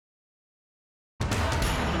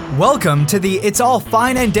Welcome to the It's All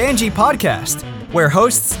Fine and Dangy podcast, where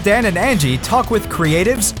hosts Dan and Angie talk with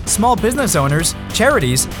creatives, small business owners,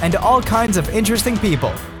 charities, and all kinds of interesting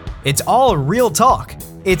people. It's all real talk.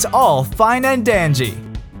 It's all fine and dangy.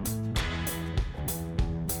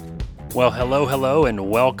 Well, hello, and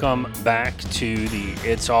welcome back to the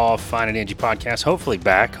It's All Fine and Dangy podcast. Hopefully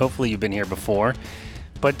back. Hopefully you've been here before.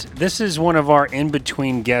 But this is one of our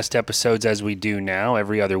in-between guest episodes as we do now.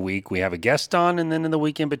 Every other week we have a guest on, and then in the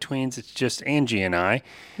week in-betweens it's just Angie and I.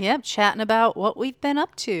 Yep, chatting about what we've been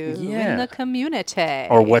up to in the community.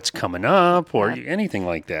 Or what's coming up, or anything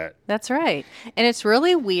like that. That's right. And it's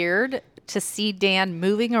really weird to see Dan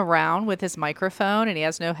moving around with his microphone, and he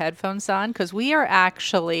has no headphones on, because we are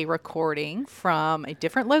actually recording from a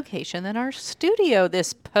different location than our studio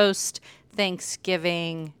this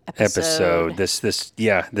post-Thanksgiving episode.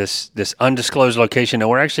 This undisclosed location. No,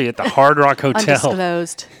 we're actually at the Hard Rock Hotel.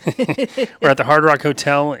 Undisclosed. We're at the Hard Rock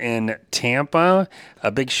Hotel in Tampa.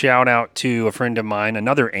 A big shout out to a friend of mine,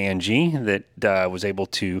 another Angie, that was able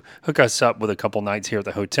to hook us up with a couple nights here at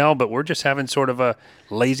the hotel. But we're just having sort of a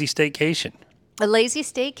lazy staycation. A lazy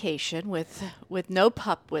staycation with no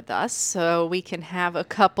pup with us, so we can have a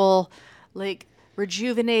couple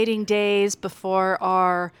rejuvenating days before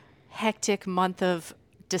our hectic month of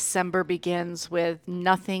December begins with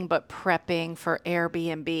nothing but prepping for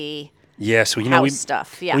Airbnb. Yes, house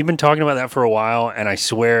stuff. Yeah, we've been talking about that for a while, and I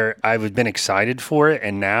swear I've been excited for it,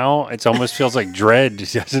 and now it almost feels like dread,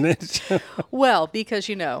 doesn't it? Well, because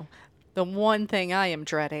the one thing I am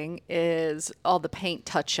dreading is all the paint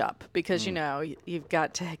touch-up, because, you've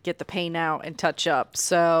got to get the paint out and touch up.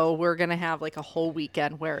 So we're going to have a whole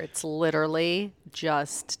weekend where it's literally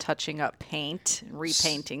just touching up paint,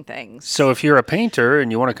 repainting things. So if you're a painter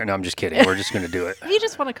and you want to... No, I'm just kidding. We're just going to do it. You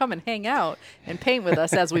just want to come and hang out and paint with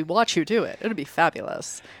us as we watch you do it. It'll be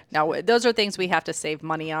fabulous. Now, those are things we have to save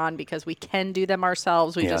money on because we can do them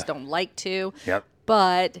ourselves. We just don't like to. Yep.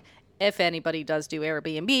 But... if anybody does do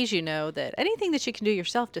Airbnbs, you know that anything that you can do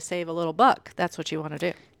yourself to save a little buck, that's what you want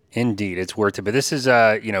to do. Indeed, it's worth it. But this is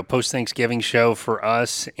a, post-Thanksgiving show for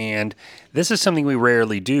us, and this is something we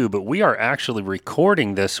rarely do, but we are actually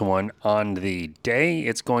recording this one on the day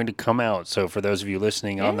it's going to come out. So for those of you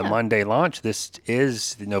listening on the Monday launch, this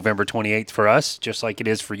is November 28th for us, just like it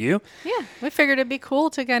is for you. Yeah, we figured it'd be cool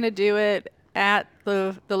to kind of do it at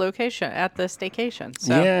the location, at the staycation.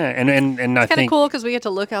 So yeah, and I think it's kind of cool because we get to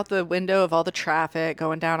look out the window of all the traffic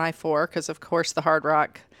going down I-4, because of course the Hard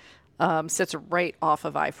Rock sits right off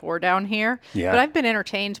of I-4 down here. Yeah. But I've been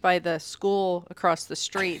entertained by the school across the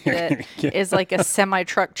street that is like a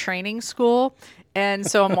semi-truck training school. And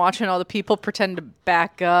so I'm watching all the people pretend to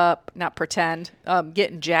back up, not pretend,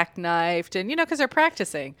 getting jackknifed, and because they're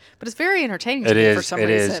practicing. But it's very entertaining to me for some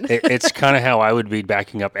reason. It's kind of how I would be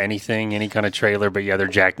backing up anything, any kind of trailer. But they're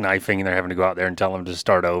jackknifing, and they're having to go out there and tell them to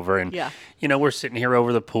start over. And we're sitting here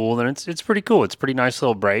over the pool, and it's pretty cool. It's a pretty nice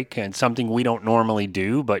little break, and something we don't normally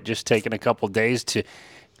do, but just taking a couple days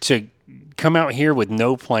to come out here with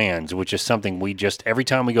no plans, which is something we just, every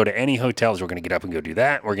time we go to any hotels, we're going to get up and go do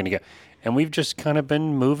that. We're going to go. And we've just kind of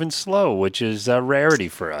been moving slow, which is a rarity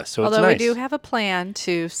for us. So although it's nice. We do have a plan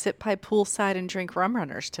to sit by poolside and drink rum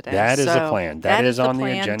runners today. That is the plan. That is on the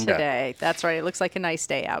agenda today. That's right. It looks like a nice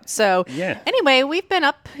day out. So anyway, we've been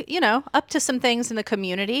up to some things in the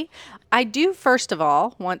community. I do, first of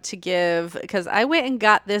all, want to give, because I went and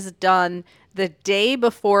got this done the day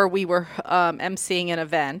before we were emceeing an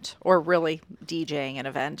event, or really DJing an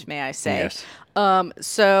event, may I say. Yes.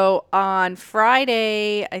 So on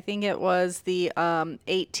Friday, I think it was the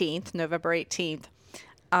 18th, November 18th,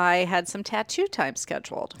 I had some tattoo time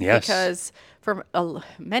scheduled. Yes. Because from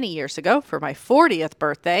many years ago, for my 40th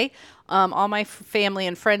birthday, all my family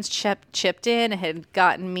and friends chipped in and had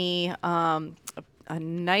gotten me a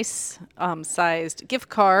nice sized gift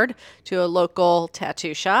card to a local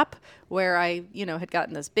tattoo shop where I, had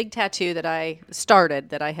gotten this big tattoo that I started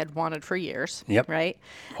that I had wanted for years. Yep. Right.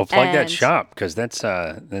 Well, plug that shop, because that's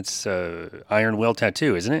Iron Will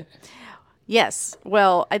Tattoo, isn't it? Yes.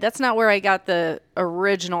 Well, that's not where I got the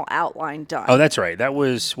original outline done. Oh, that's right. That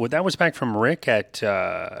was back from Rick at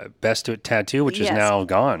Best Tattoo, which is now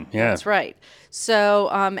gone. Yeah. That's right. So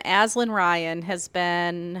Aslan Ryan has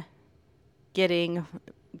been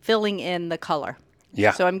filling in the color.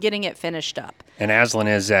 Yeah. So I'm getting it finished up. And Aslan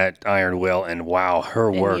is at Iron Will, and wow, her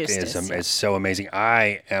work Eustis, is so amazing.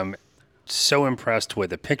 I am so impressed with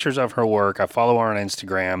the pictures of her work. I follow her on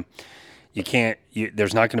Instagram. You can't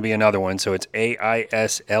there's not going to be another one. So it's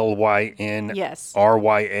AISLYN Yes.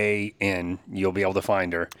 RYAN. You'll be able to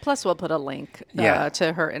find her. Plus, we'll put a link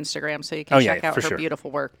to her Instagram so you can check out her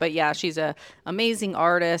beautiful work. But yeah, she's an amazing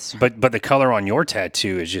artist. But the color on your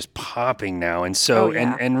tattoo is just popping now. And so,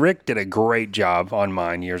 and Rick did a great job on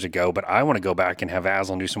mine years ago, but I want to go back and have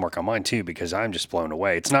Aslan do some work on mine too, because I'm just blown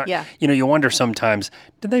away. It's not, you wonder sometimes,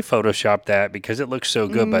 did they Photoshop that because it looks so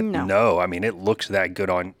good? But no, I mean, it looks that good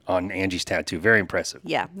on Angie's tattoo. Very impressive.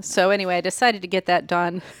 Yeah. So anyway, I decided to get that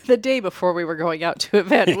done the day before we were going out to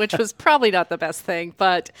event, which was probably not the best thing.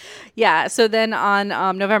 But yeah, so then on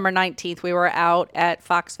November 19th, we were out at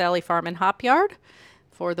Fox Valley Farm and Hop Yard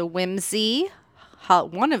for the Whimsy,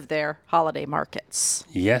 one of their holiday markets.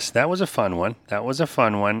 Yes, that was a fun one.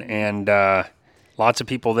 And lots of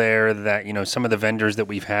people there that, some of the vendors that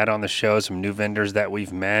we've had on the show, some new vendors that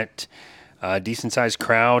we've met. Decent-sized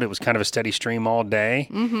crowd. It was kind of a steady stream all day.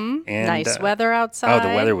 Mm-hmm. And nice weather outside. Oh,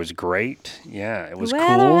 the weather was great. Yeah, it was cool. The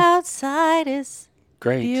weather outside is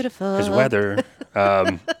great. Beautiful. His weather.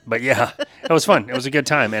 But yeah, it was fun. It was a good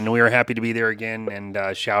time. And we were happy to be there again.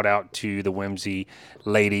 And shout out to the Whimsy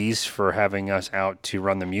ladies for having us out to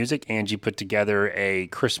run the music. Angie put together a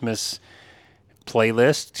Christmas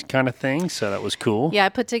playlist kind of thing, so that was cool. Yeah, I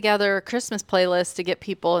put together a Christmas playlist to get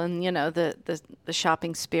people in, the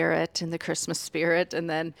shopping spirit and the Christmas spirit. And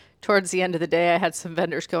then towards the end of the day, I had some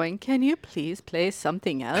vendors going, "Can you please play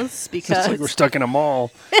something else?" Because it's like we're stuck in a mall.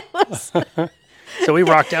 It was. So we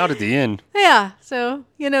rocked out at the end. Yeah, so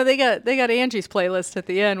they got Angie's playlist at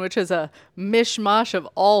the end, which is a mishmash of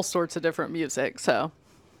all sorts of different music. So.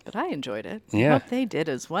 But I enjoyed it. Yeah. I hope they did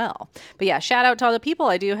as well. But yeah, shout out to all the people.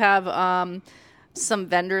 I do have some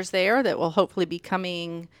vendors there that will hopefully be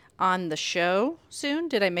coming on the show soon.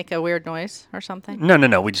 Did I make a weird noise or something? No.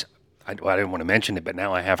 I didn't want to mention it, but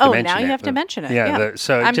now I have to mention it. Oh, now you have to mention it. Yeah.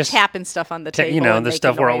 So I'm just tapping stuff on the table. The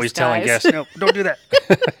stuff we're always telling guests, no, don't do that.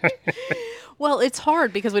 Well, it's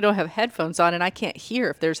hard because we don't have headphones on, and I can't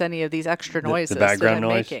hear if there's any of these extra noises the background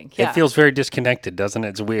noise. Making. Yeah. It feels very disconnected, doesn't it?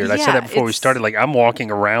 It's weird. I said that before we started. Like, I'm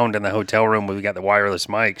walking around in the hotel room where we got the wireless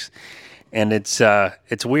mics, and it's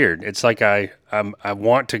weird. It's like I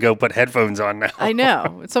want to go put headphones on now. I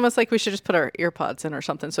know. It's almost like we should just put our ear pods in or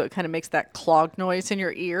something, so it kind of makes that clogged noise in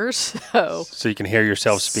your ears. So you can hear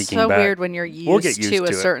yourself speaking back. So weird when you're used to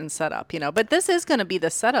a certain setup, But this is going to be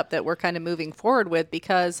the setup that we're kind of moving forward with,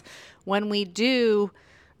 because when we do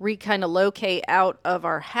kind of locate out of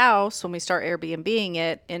our house, when we start Airbnb-ing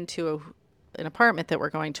it into an apartment that we're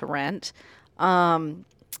going to rent,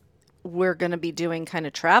 we're going to be doing kind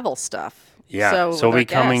of travel stuff. Yeah, so we'll be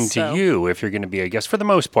coming to you if you're going to be a guest for the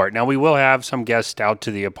most part. Now, we will have some guests out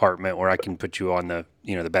to the apartment where I can put you on the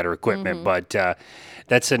better equipment. Mm-hmm. But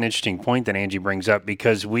that's an interesting point that Angie brings up,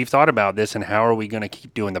 because we've thought about this and how are we going to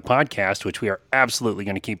keep doing the podcast, which we are absolutely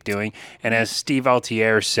going to keep doing. And as Steve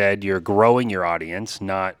Altier said, you're growing your audience,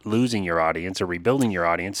 not losing your audience or rebuilding your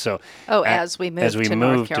audience. So as we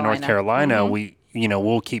move to North Carolina, mm-hmm.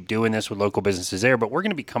 We'll keep doing this with local businesses there, but we're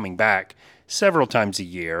going to be coming back several times a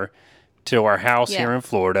year to our house here in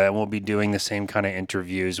Florida, and we'll be doing the same kind of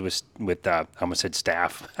interviews with I almost said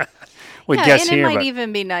staff, with guests here. And it might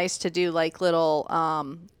even be nice to do like little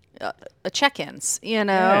check-ins,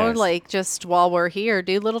 like just while we're here,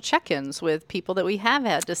 do little check-ins with people that we have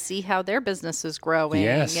had to see how their business is growing.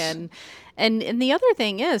 Yes. And the other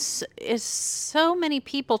thing is so many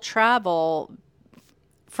people travel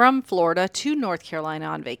from Florida to North Carolina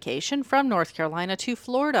on vacation, from North Carolina to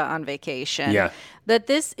Florida on vacation. Yeah. That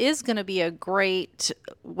this is going to be a great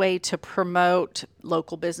way to promote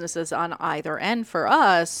local businesses on either end for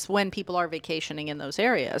us when people are vacationing in those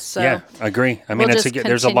areas. So yeah, I agree. I mean,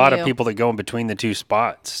 there's a lot of people that go in between the two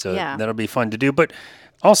spots, so that'll be fun to do. But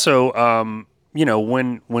also,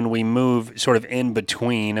 when we move sort of in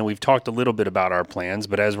between, and we've talked a little bit about our plans,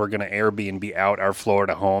 but as we're going to Airbnb out our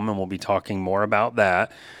Florida home, and we'll be talking more about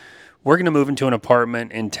that, we're going to move into an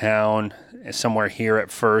apartment in town somewhere here at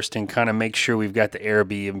first and kind of make sure we've got the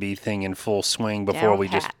Airbnb thing in full swing before we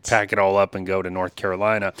just pack it all up and go to North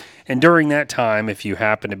Carolina. And during that time, if you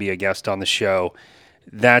happen to be a guest on the show,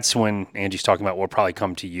 that's when Angie's talking about we'll probably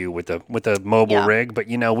come to you with a mobile rig. But,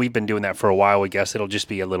 we've been doing that for a while. We guess it'll just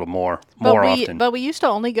be a little more often. But we used to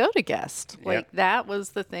only go to guest. That was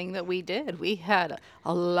the thing that we did. We had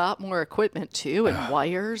a lot more equipment, too, and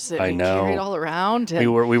wires that we carried all around.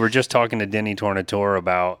 And we were just talking to Denny Tornatore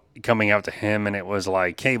about coming out to him, and it was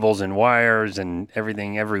like cables and wires and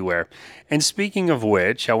everything everywhere. And speaking of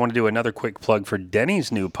which, I want to do another quick plug for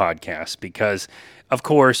Denny's new podcast because, of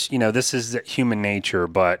course, this is human nature,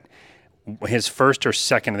 but his first or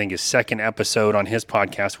second, I think his second episode on his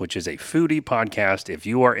podcast, which is a foodie podcast. If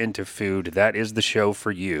you are into food, that is the show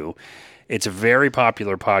for you. It's a very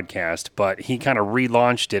popular podcast, but he kind of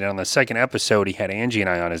relaunched it. And on the second episode, he had Angie and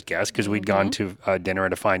I on as guests because we'd gone to dinner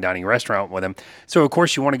at a fine dining restaurant with him. So, of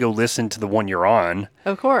course, you want to go listen to the one you're on.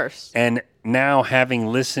 Of course. And now, having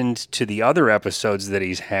listened to the other episodes that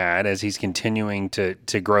he's had as he's continuing to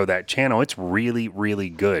grow that channel, it's really, really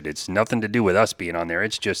good. It's nothing to do with us being on there.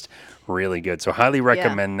 It's just really good. So highly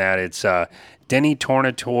recommend that. It's Denny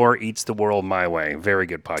Tornator Eats the World My Way. Very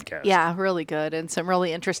good podcast. Yeah, really good. And some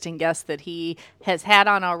really interesting guests that he has had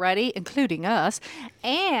on already, including us,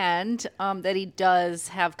 and that he does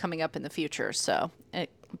have coming up in the future. So a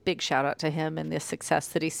big shout out to him and the success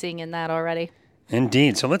that he's seeing in that already.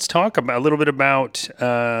 Indeed. So let's talk a little bit about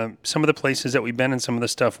some of the places that we've been and some of the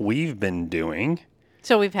stuff we've been doing.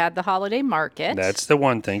 So we've had the holiday market. That's the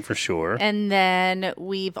one thing for sure. And then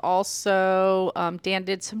we've also, Dan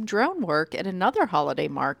did some drone work at another holiday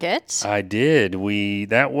market. I did.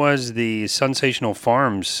 That was the Sensational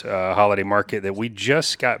Farms holiday market that we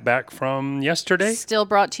just got back from yesterday. Still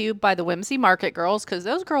brought to you by the Whimsy Market Girls, because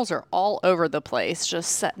those girls are all over the place,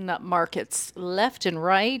 just setting up markets left and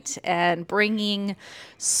right and bringing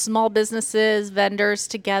small businesses, vendors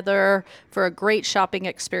together for a great shopping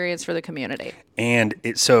experience for the community. And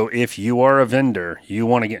so if you are a vendor, you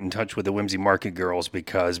want to get in touch with the Whimsy Market Girls,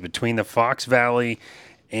 because between the Fox Valley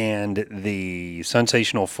and the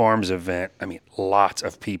Sensational Farms event, I mean, lots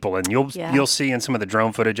of people. And you'll see in some of the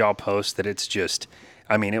drone footage I'll post that it's just,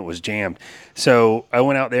 I mean, it was jammed. So I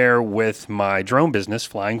went out there with my drone business,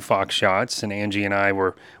 Flying Fox Shots, and Angie and I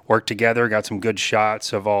worked together, got some good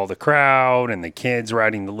shots of all the crowd and the kids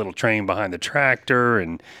riding the little train behind the tractor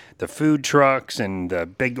and the food trucks and the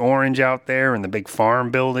big orange out there and the big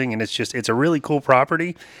farm building. And it's a really cool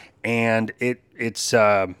property. And it's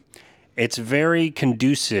very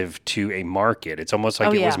conducive to a market. It's almost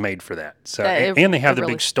like it was made for that. So, and they have the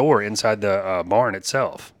big store inside the barn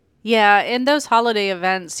itself. Yeah, and those holiday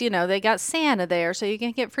events, they got Santa there, so you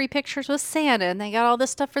can get free pictures with Santa, and they got all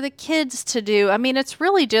this stuff for the kids to do. I mean, it's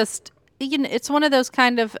really just, it's one of those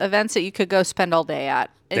kind of events that you could go spend all day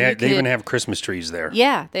at. They even have Christmas trees there.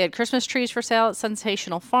 Yeah, they had Christmas trees for sale at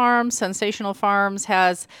Sensational Farms. Sensational Farms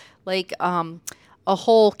has like a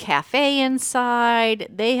whole cafe inside.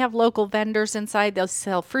 They have local vendors inside. They'll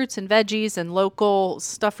sell fruits and veggies and local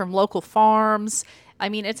stuff from local farms. I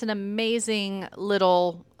mean, it's an amazing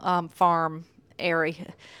little farm area.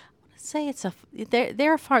 I want to say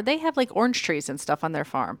they're a farm. They have like orange trees and stuff on their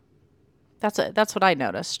farm. That's what I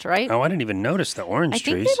noticed, right? Oh, I didn't even notice the orange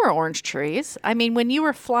trees. I think they were orange trees. I mean, when you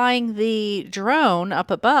were flying the drone up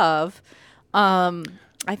above, I'm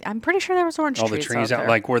pretty sure there was orange trees. All the trees out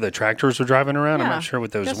like where the tractors were driving around? Yeah, I'm not sure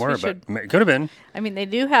what those were, but it could have been. I mean, they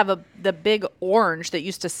do have the big orange that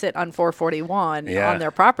used to sit on 441 on their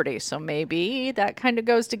property. So maybe that kind of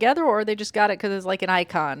goes together, or they just got it because it's like an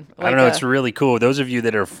icon. I don't know. It's really cool. Those of you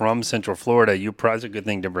that are from Central Florida, it's a good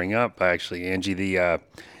thing to bring up, actually, Angie.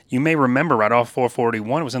 You may remember right off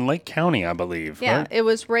 441. It was in Lake County, I believe. Yeah, right? It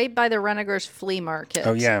was right by the Renegers Flea Market.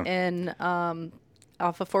 Oh, yeah.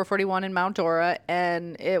 Off of 441 in Mount Dora,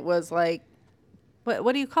 and it was like,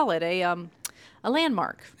 what do you call it? A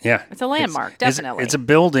landmark. Yeah. It's a landmark, definitely. It's a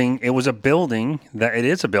building. It is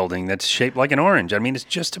a building that's shaped like an orange. I mean, it's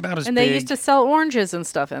just about as big. And they used to sell oranges and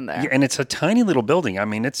stuff in there. Yeah, and it's a tiny little building. I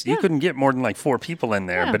mean, you couldn't get more than like 4 people in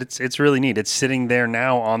there, but it's really neat. It's sitting there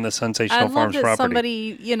now on the Sensational Farms property.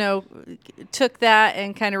 Somebody, took that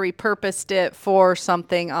and kind of repurposed it for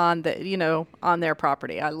something on their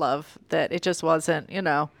property. I love that it just wasn't,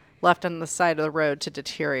 left on the side of the road to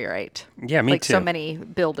deteriorate. Yeah, me too. Like so many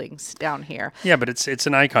buildings down here. Yeah, but it's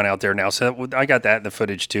an icon out there now. So I got that in the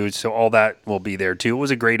footage too. So all that will be there too. It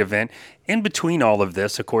was a great event. In between all of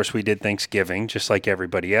this, of course, we did Thanksgiving just like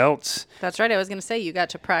everybody else. That's right. I was going to say you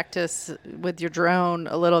got to practice with your drone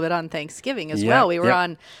a little bit on Thanksgiving as well. We were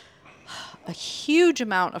on a huge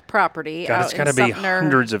amount of property. God, it's got to be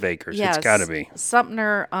hundreds of acres. Yes, it's got to be.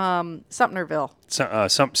 Sumterville.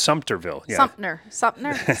 Sumterville, yeah.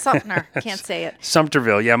 Sumter. Can't say it.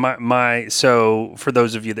 Sumterville, yeah. So for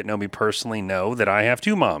those of you that know me personally know that I have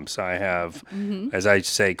 2 moms. I have, as I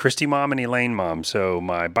say, Christy mom and Elaine mom. So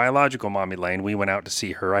my biological mom, Elaine, we went out to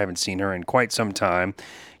see her. I haven't seen her in quite some time.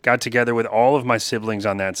 Got together with all of my siblings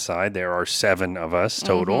on that side. There are 7 of us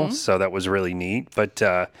total, so that was really neat. But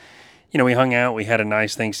we hung out. We had a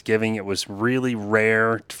nice Thanksgiving. It was really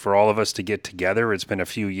rare for all of us to get together. It's been a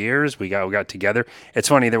few years. We got together. It's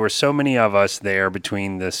funny. There were so many of us there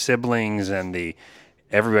between the siblings and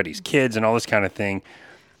everybody's kids and all this kind of thing.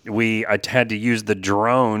 I had to use the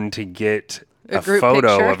drone to get a group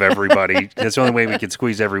photo picture. of everybody. That's the only way we could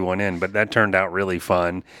squeeze everyone in, but that turned out really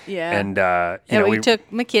fun. Yeah. And, we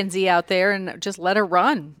took Mackenzie out there and just let her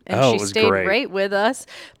run. And she it was stayed great. right with us.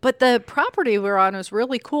 But the property we're on was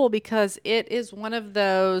really cool because it is one of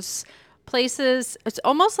those places. It's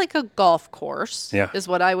almost like a golf course, is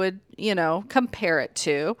what I would, compare it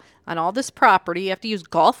to. On all this property, you have to use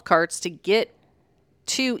golf carts to get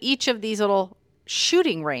to each of these little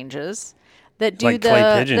shooting ranges that do like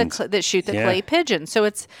clay pigeons. that shoot the clay pigeons. So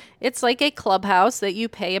it's like a clubhouse that you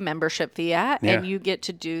pay a membership fee at, and you get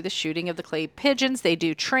to do the shooting of the clay pigeons. They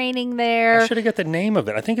do training there. I should have got the name of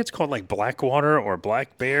it. I think it's called like Blackwater or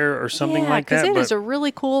Black Bear or something like that. Yeah, because it is a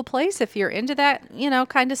really cool place if you're into that,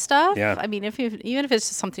 kind of stuff. Yeah. I mean, even if it's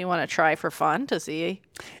just something you want to try for fun to see.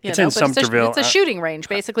 It's in Sumterville. It's a shooting range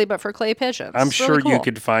basically, but for clay pigeons. I'm it's sure really cool. you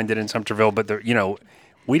could find it in Sumterville, but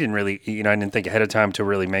we didn't really, I didn't think ahead of time to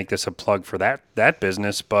really make this a plug for that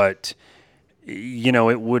business, but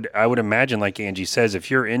I would imagine, like Angie says,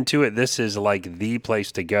 if you're into it, this is like the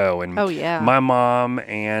place to go. And my mom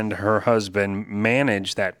and her husband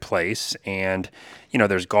manage that place, and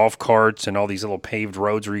there's golf carts and all these little paved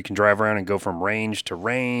roads where you can drive around and go from range to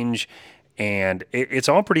range. And it's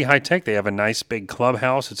all pretty high tech. They have a nice big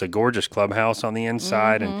clubhouse. It's a gorgeous clubhouse on the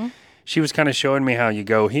inside. Mm-hmm. And she was kind of showing me how you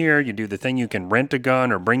go here, you do the thing, you can rent a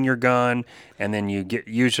gun or bring your gun, and then you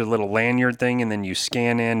use your little lanyard thing, and then you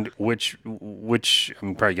scan in which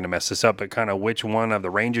I'm probably going to mess this up, but kind of which one of the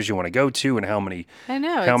ranges you want to go to, and how many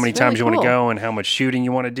times you want to go, and how much shooting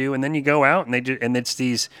you want to do, and then you go out, and it's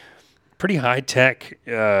these pretty high-tech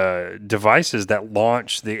devices that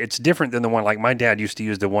launch it's different than the one, like my dad used to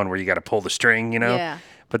use the one where you got to pull the string,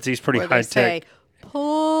 but these pretty high-tech.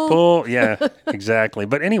 Pull. Yeah, exactly.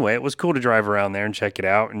 But anyway, it was cool to drive around there and check it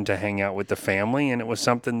out and to hang out with the family. And it was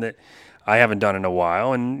something that I haven't done in a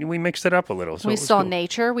while. And we mixed it up a little. So we saw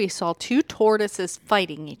nature. We saw two tortoises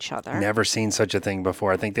fighting each other. Never seen such a thing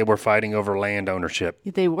before. I think they were fighting over land ownership.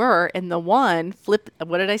 They were. And the one flipped.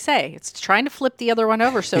 What did I say? It's trying to flip the other one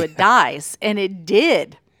over so it dies. And it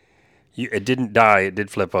did. It didn't die. It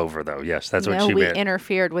did flip over, though. Yes, that's what she meant. We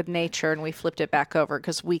interfered with nature and we flipped it back over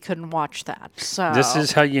because we couldn't watch that. So this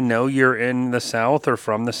is how you know you're in the South or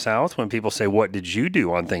from the South, when people say, "What did you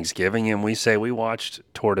do on Thanksgiving?" And we say, "We watched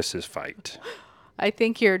tortoises fight." I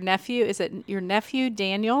think your nephew, is it your nephew,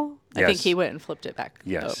 Daniel? Yes. I think he went and flipped it back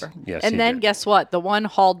over. Yes, and then guess what? The one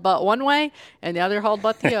hauled butt one way and the other hauled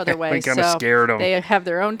butt the other way. We kind of scared them. They have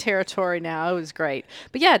their own territory now. It was great.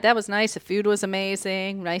 But yeah, that was nice. The food was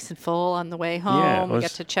amazing, nice and full on the way home. Yeah, we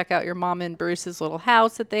got to check out your mom and Bruce's little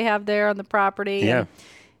house that they have there on the property. Yeah. And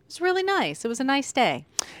it was really nice. It was a nice day.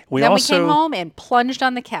 We came home and plunged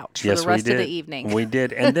on the couch for the rest of the evening. We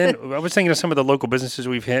did. And then I was thinking of some of the local businesses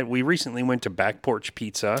we've hit. We recently went to Back Porch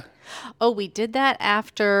Pizza. Oh, we did that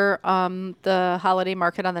after the holiday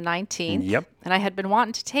market on the 19th. Yep. And I had been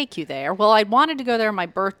wanting to take you there. Well, I wanted to go there on my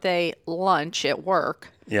birthday lunch at work.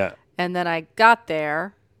 Yeah. And then I got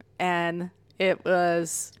there, and it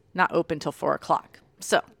was not open till 4 o'clock.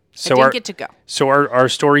 So I didn't get to go. So our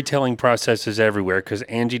storytelling process is everywhere because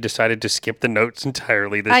Angie decided to skip the notes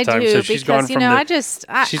entirely this time. So she's gone from I'm just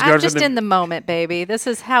in the moment, baby. This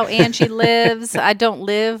is how Angie lives. I don't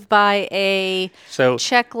live by a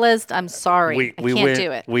checklist. I'm sorry. I can't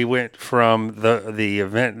do it. We went from the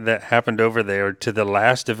event that happened over there to the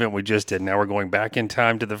last event we just did. Now we're going back in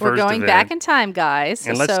time to the first event. We're going back in time, guys.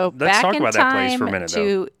 And let's talk about that place for a minute,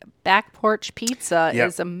 though. Back Porch Pizza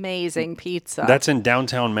is amazing pizza. That's in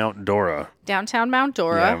downtown Mount Dora. Downtown Mount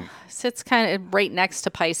Dora. Sits kind of right next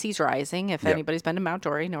to Pisces Rising. If anybody's been to Mount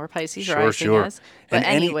Dora, you know where Pisces Rising is. But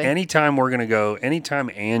and anytime we're going to go,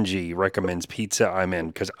 anytime Angie recommends pizza, I'm in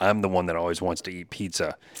because I'm the one that always wants to eat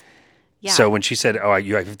pizza. Yeah. So when she said, "Oh, I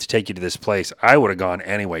have to take you to this place," I would have gone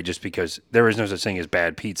anyway, just because there is no such thing as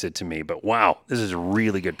bad pizza to me. But wow, this is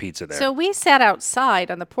really good pizza there. So we sat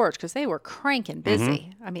outside on the porch because they were cranking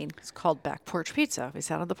busy. I mean, it's called Back Porch Pizza. We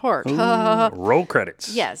sat on the porch. Ooh, roll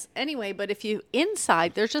credits. Yes. Anyway, but if you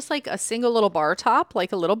inside, there's just like a single little bar top,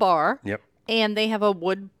 like a little bar. Yep. And they have a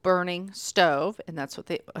wood-burning stove, and that's what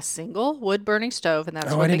a single wood-burning stove, and that's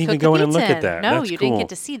what I they didn't even cook go the in and pizza look at that. No, That's you cool. didn't get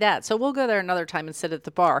to see that. So we'll go there another time and sit at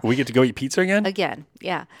the bar. We get to go eat pizza again? Again,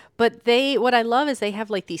 yeah. But what I love is they have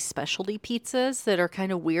like these specialty pizzas that are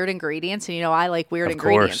kind of weird ingredients, and I like weird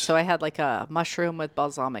ingredients. So I had like a mushroom with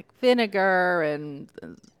balsamic vinegar and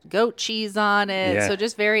goat cheese on it. Yeah. So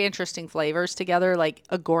just very interesting flavors together, like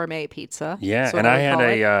a gourmet pizza. Yeah, and I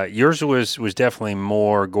had yours was definitely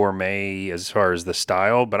more gourmet as far as the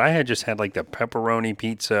style, but I had just had like the pepperoni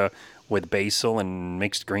pizza with basil and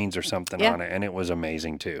mixed greens or something on it, and it was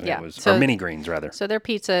amazing too. Yeah. It was, or mini greens rather. So their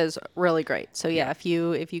pizza is really great. So if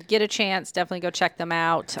you get a chance, definitely go check them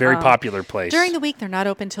out. Very popular place. During the week, they're not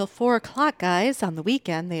open till 4:00, guys. On the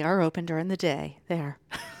weekend, they are open during the day. There.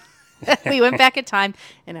 We went back in time,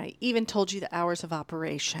 and I even told you the hours of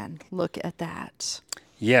operation. Look at that.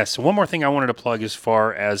 Yes. One more thing I wanted to plug as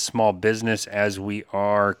far as small business, as we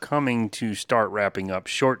are coming to start wrapping up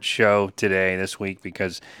Short Show today, this week,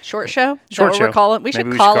 because... Short Show? Short Show. We're calling? We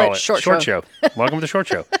should call it Short Show. Welcome to the Short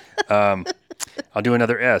Show. I'll do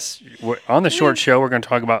another S. On the Short Show, we're going to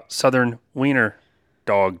talk about Southern Wiener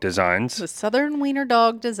Dog Designs. The Southern Wiener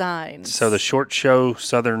Dog Designs. So the Short Show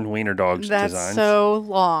Southern Wiener Dogs That's Designs. so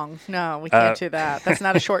long. No, we can't do that. That's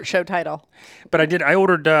not a Short Show title. But I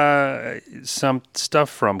ordered some stuff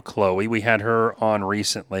from Chloe. We had her on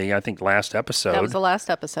recently, I think last episode. That was the last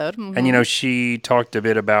episode. Mm-hmm. And, she talked a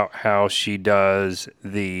bit about how she does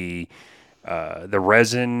the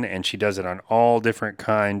resin, and she does it on all different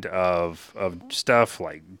kind of stuff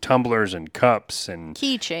like tumblers and cups and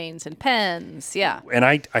keychains and pens. Yeah. And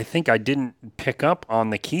I think I didn't pick up on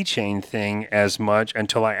the keychain thing as much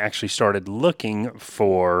until I actually started looking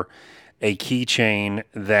for a keychain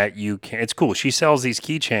that you can. It's cool. She sells these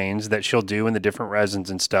keychains that she'll do in the different resins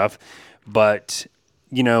and stuff, but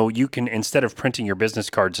you can, instead of printing your business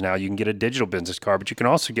cards now, you can get a digital business card, but you can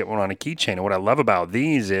also get one on a keychain. And what I love about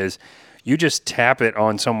these is you just tap it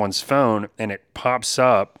on someone's phone and it pops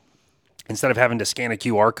up. Instead of having to scan a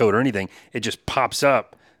QR code or anything, it just pops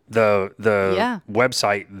up the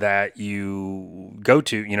website that you go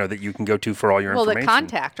to, that you can go to for all your information. Well, the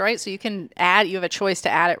contact, right? So you can you have a choice to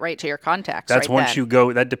add it right to your contacts. That's right once then. you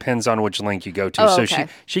go, that depends on which link you go to. Oh, so okay.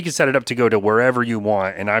 she can set it up to go to wherever you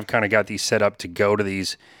want. And I've kind of got these set up to go to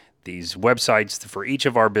these websites for each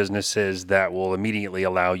of our businesses that will immediately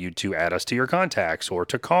allow you to add us to your contacts or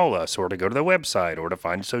to call us or to go to the website or to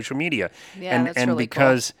find social media. Yeah, that's really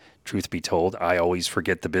because, truth be told, I always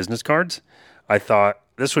forget the business cards. I thought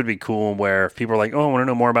this would be cool where if people are like, oh, I want to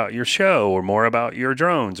know more about your show or more about your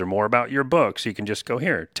drones or more about your books. You can just go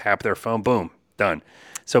here, tap their phone, boom, done.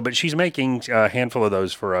 So, but she's making a handful of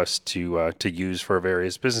those for us to use for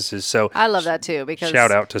various businesses. So I love that too, because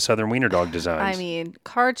shout out to Southern Wiener Dog Designs. I mean,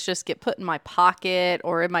 cards just get put in my pocket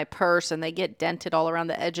or in my purse, and they get dented all around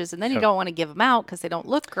the edges, and then you don't want to give them out because they don't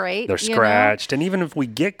look great. They're scratched, and even if we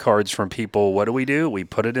get cards from people, what do? We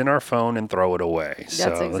put it in our phone and throw it away.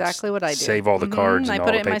 That's exactly what I do. Save all the cards. And I all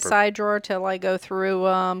put the it in my paper. side drawer till I go through,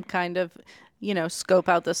 kind of, scope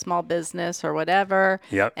out the small business or whatever.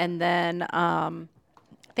 Yep. And then.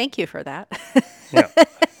 Thank you for that. Yeah.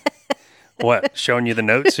 What? Showing you the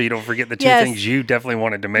notes so you don't forget the two things you definitely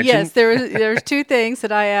wanted to mention? Yes, there's two things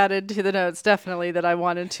that I added to the notes, definitely, that I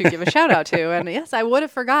wanted to give a shout out to. And yes, I would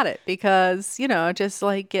have forgot it because, just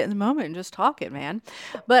like get in the moment and just talk it, man.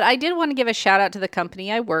 But I did want to give a shout out to the company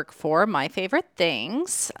I work for, My Favorite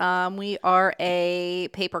Things. We are a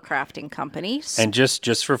paper crafting company. And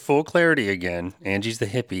just for full clarity again, Angie's the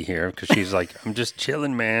hippie here because she's like, I'm just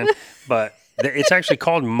chilling, man. But it's actually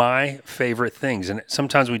called My Favorite Things. And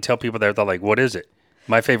sometimes we tell people that, they're like, what is it?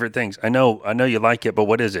 My Favorite Things. I know you like it, but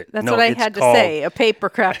what is it? That's what I had to say, a paper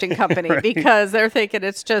crafting company, right. Because they're thinking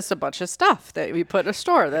it's just a bunch of stuff that we put in a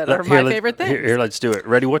store that are My Favorite Things. Here, let's do it.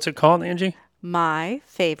 Ready? What's it called, Angie? My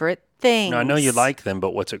Favorite Things. No, I know you like them,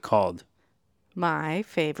 but what's it called? My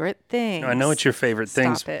Favorite Things. No, I know it's your favorite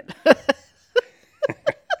things. Stop it.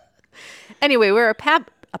 Anyway, we're a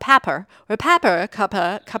paper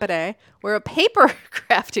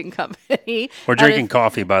crafting company. We're drinking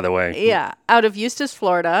coffee, by the way. Yeah, out of Eustis,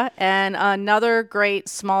 Florida. And another great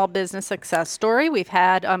small business success story. We've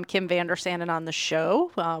had Kim Vandersanden on the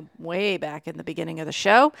show way back in the beginning of the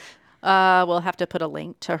show. We'll have to put a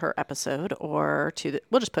link to her episode we'll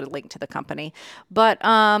just put a link to the company. But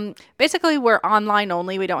basically, we're online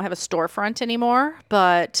only. We don't have a storefront anymore.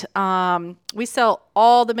 But we sell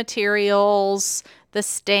all the materials, the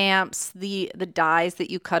stamps, the dies that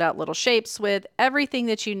you cut out little shapes with, everything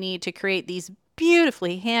that you need to create these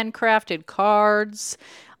beautifully handcrafted cards.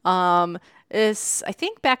 I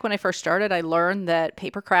think back when I first started, I learned that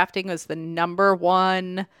paper crafting was the number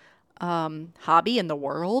one hobby in the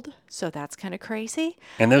world. So that's kind of crazy.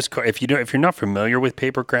 And those, if you're not familiar with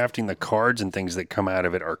paper crafting, the cards and things that come out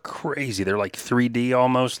of it are crazy. They're like 3D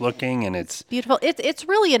almost looking, and it's beautiful. It's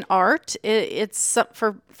really an art. It's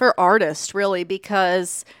for artists, really,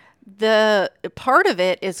 because the part of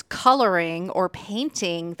it is coloring or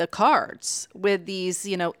painting the cards with these,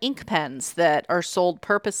 ink pens that are sold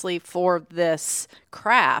purposely for this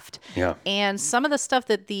craft. Yeah. And some of the stuff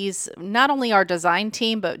that these, not only our design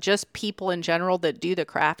team, but just people in general that do the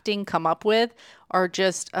crafting come up with are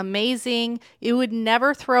just amazing. You would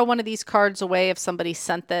never throw one of these cards away if somebody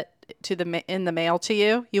sent that in the mail to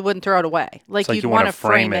you. You wouldn't throw it away. Like you'd want to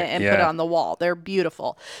frame it and put it on the wall. They're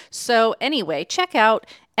beautiful. So anyway, check out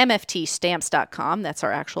mftstamps.com. That's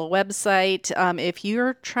our actual website. If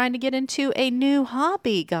you're trying to get into a new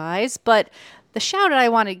hobby, guys, but the shout out I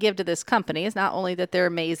want to give to this company is not only that they're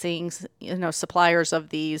amazing, suppliers of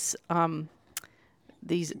these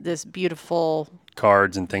this beautiful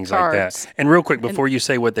cards and things like that. And real quick, before you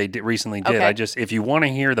say what they recently did, okay. If you want to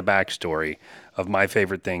hear the backstory of my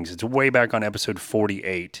favorite things, it's way back on episode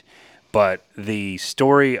 48. But the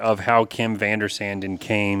story of how Kim Vandersanden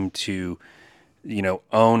came to,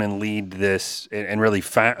 own and lead this and really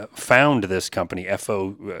found this company,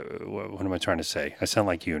 what am I trying to say? I sound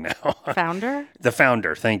like you now. Founder? The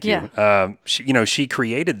founder, thank you. Yeah. She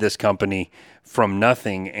created this company from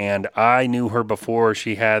nothing, and I knew her before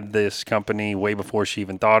she had this company, way before she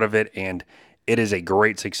even thought of it, and it is a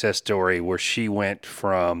great success story where she went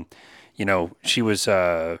from, she was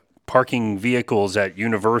parking vehicles at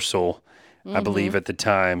Universal, I believe at the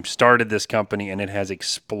time, started this company, and it has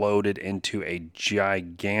exploded into a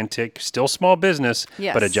gigantic, still small business,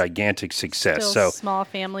 but a gigantic success. Still small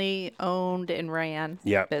family owned and ran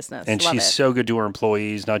business. And Love she's it. so good to her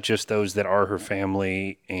employees, not just those that are her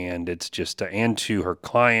family, and it's just and to her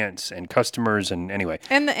clients and customers, and anyway.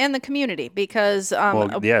 And the community, because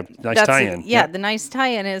nice tie-in. The nice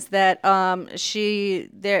tie-in is that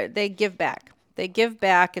they give back. They give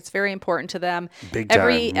back. It's very important to them. Big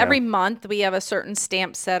time. Every month we have a certain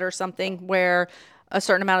stamp set or something where a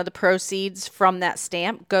certain amount of the proceeds from that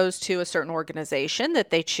stamp goes to a certain organization that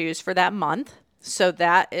they choose for that month. So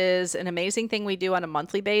that is an amazing thing we do on a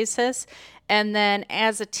monthly basis. And then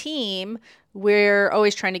as a team, we're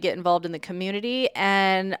always trying to get involved in the community.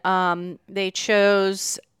 And they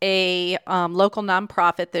chose a local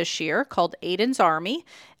nonprofit this year called Aiden's Army.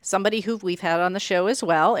 Somebody who we've had on the show as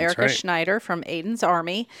well, Erica Schneider from Aiden's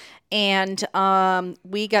Army. And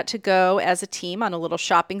we got to go as a team on a little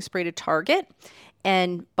shopping spree to Target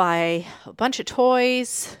and buy a bunch of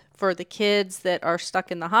toys for the kids that are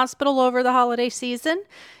stuck in the hospital over the holiday season,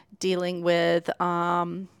 dealing with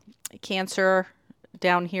cancer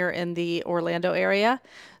down here in the Orlando area.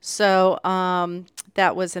 So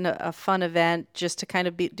that was a fun event just to kind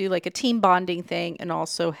of do like a team bonding thing and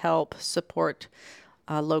also help support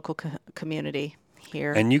local community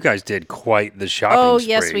here. And you guys did quite the shopping spree. Oh,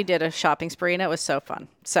 yes, we did a shopping spree, and it was so fun.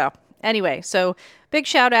 So anyway, big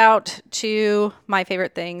shout out to My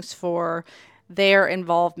Favorite Things for their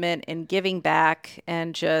involvement in giving back,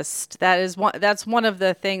 and just that's one of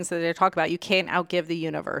the things that they talk about. You can't outgive the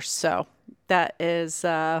universe. So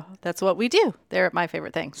that's what we do there at My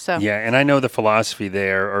Favorite Things. So yeah, and I know the philosophy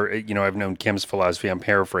there, or I've known Kim's philosophy. I'm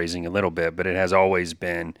paraphrasing a little bit, but it has always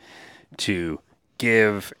been to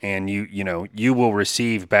give, and you will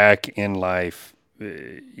receive back in life,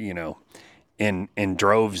 in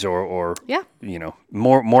droves or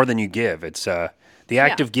more than you give. It's the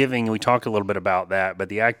act of giving. We talked a little bit about that, but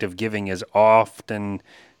the act of giving is often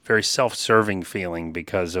very self-serving feeling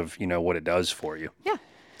because of what it does for you. Yeah.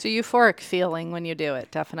 It's a euphoric feeling when you do it,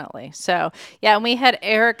 definitely. So, yeah, and we had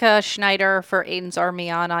Erica Schneider for Aiden's Army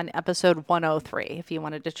on episode 103, if you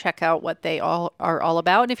wanted to check out what they all are all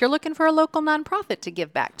about, and if you're looking for a local nonprofit to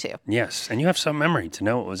give back to. Yes, and you have some memory to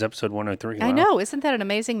know it was episode 103. Wow. I know. Isn't that an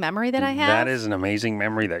amazing memory that I have? That is an amazing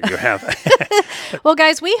memory that you have. Well,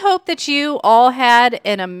 guys, we hope that you all had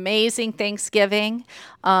an amazing Thanksgiving.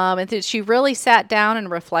 And that you really sat down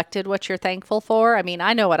and reflected what you're thankful for. I mean,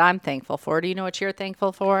 I know what I'm thankful for. Do you know what you're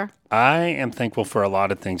thankful for? I am thankful for a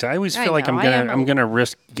lot of things. I always feel like I'm gonna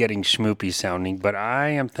risk getting schmoopy sounding, but I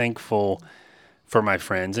am thankful for my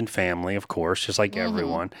friends and family, of course, just like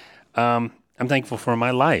everyone. I'm thankful for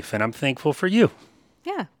my life, and I'm thankful for you.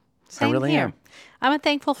 Yeah, same I really here. am. I'm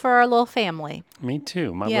thankful for our little family. Me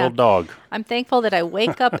too, my little dog. I'm thankful that I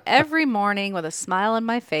wake up every morning with a smile on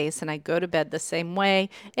my face and I go to bed the same way,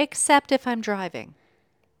 except if I'm driving.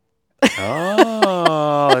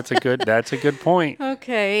 Oh, that's a good point.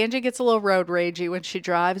 Okay, Angie gets a little road ragey when she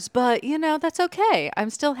drives, but that's okay.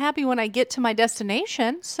 I'm still happy when I get to my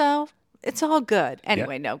destination, so it's all good.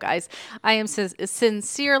 Anyway, no, guys, I am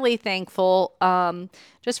sincerely thankful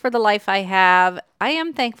just for the life I have. I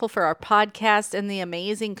am thankful for our podcast and the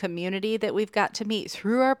amazing community that we've got to meet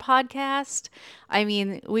through our podcast. I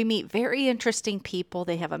mean, we meet very interesting people.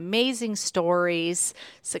 They have amazing stories,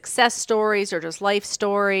 success stories, or just life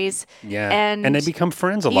stories. Yeah, and they become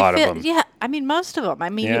friends, a lot of them. Yeah, I mean, most of them.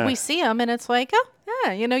 I mean, we see them, and it's like, oh,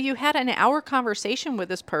 yeah, you had an hour conversation with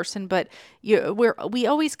this person, but we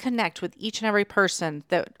always connect with each and every person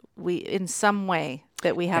that we, in some way,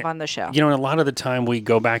 that we have on the show. And a lot of the time we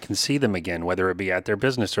go back and see them again, whether it be at their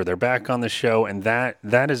business or they're back on the show. And that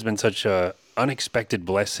has been such a unexpected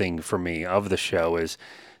blessing for me of the show, is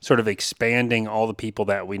sort of expanding all the people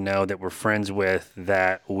that we know, that we're friends with,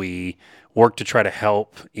 that we work to try to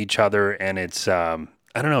help each other. And it's, I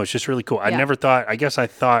don't know, it's just really cool. Yeah. I guess I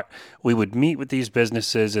thought we would meet with these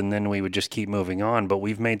businesses and then we would just keep moving on, but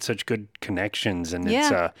we've made such good connections, and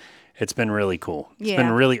it's been really cool. It's been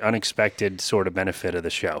a really unexpected sort of benefit of the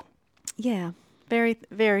show. Yeah, very,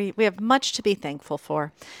 very. We have much to be thankful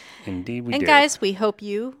for. Indeed we do. And guys, we hope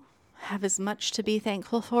you have as much to be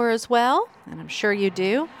thankful for as well. And I'm sure you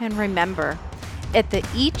do. And remember, at the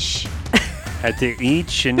each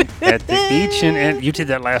and you did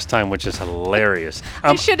that last time, which is hilarious.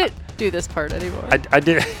 I shouldn't do this part anymore. I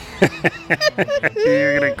did.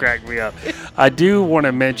 You're going to crack me up. I do want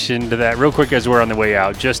to mention to that real quick as we're on the way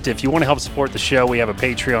out. Just if you want to help support the show, we have a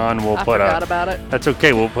Patreon. I forgot about it. That's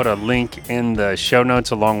okay. We'll put a link in the show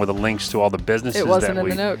notes along with the links to all the businesses. It wasn't in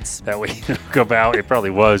the notes. That we go about. It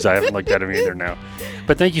probably was. I haven't looked at them either now.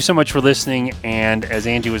 But thank you so much for listening. And as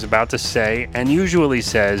Angie was about to say, and usually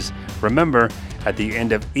says, remember, at the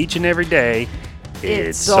end of each and every day,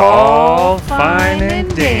 it's all fine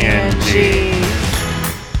and dandy.